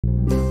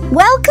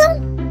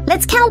Welcome!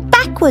 Let's count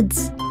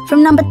backwards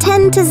from number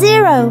 10 to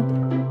 0.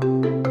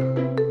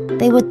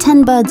 There were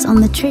 10 birds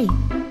on the tree.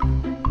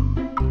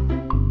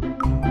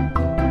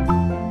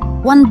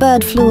 1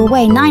 bird flew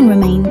away, 9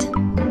 remained.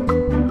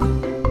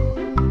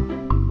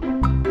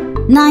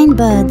 9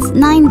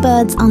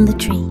 birds on the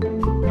tree.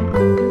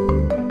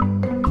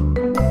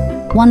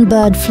 1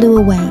 bird flew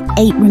away,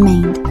 8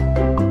 remained.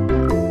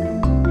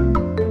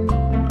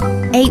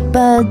 8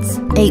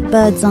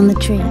 birds on the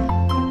tree.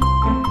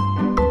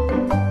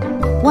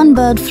 1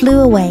 bird flew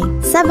away,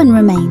 7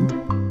 remained.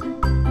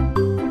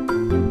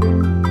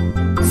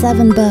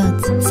 7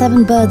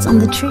 birds on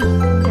the tree.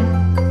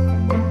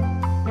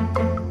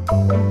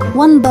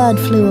 1 bird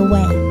flew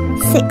away,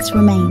 6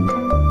 remained.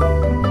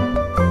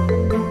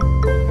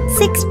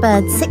 6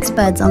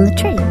 birds on the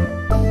tree.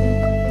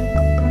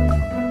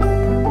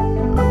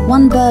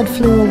 1 bird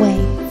flew away,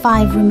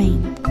 5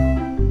 remained.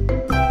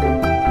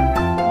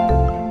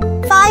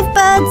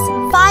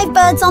 5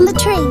 birds on the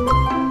tree.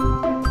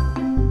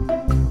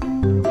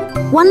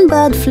 1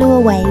 bird flew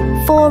away,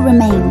 4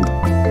 remained.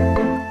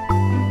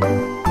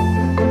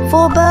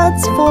 4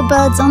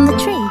 birds on the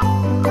tree.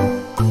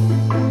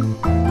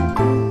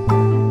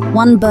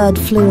 1 bird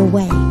flew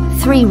away,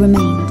 3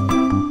 remained.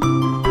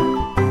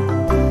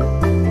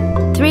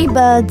 3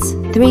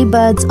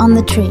 birds on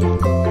the tree.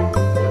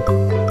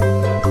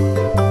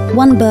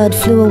 1 bird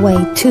flew away,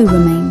 2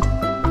 remained.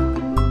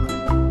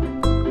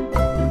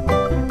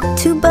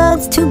 2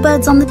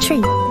 birds on the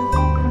tree.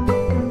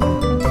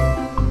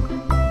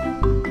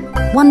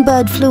 1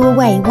 bird flew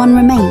away, 1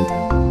 remained.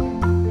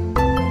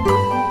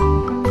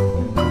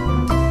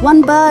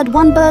 1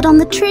 bird on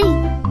the tree.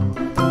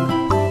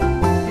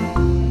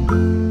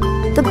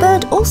 The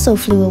bird also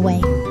flew away.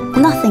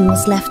 Nothing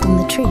was left on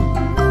the tree.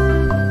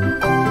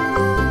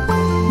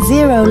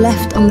 0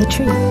 left on the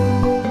tree.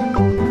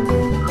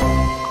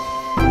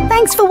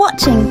 Thanks for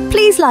watching.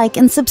 Please like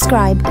and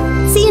subscribe.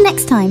 See you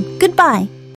next time. Goodbye.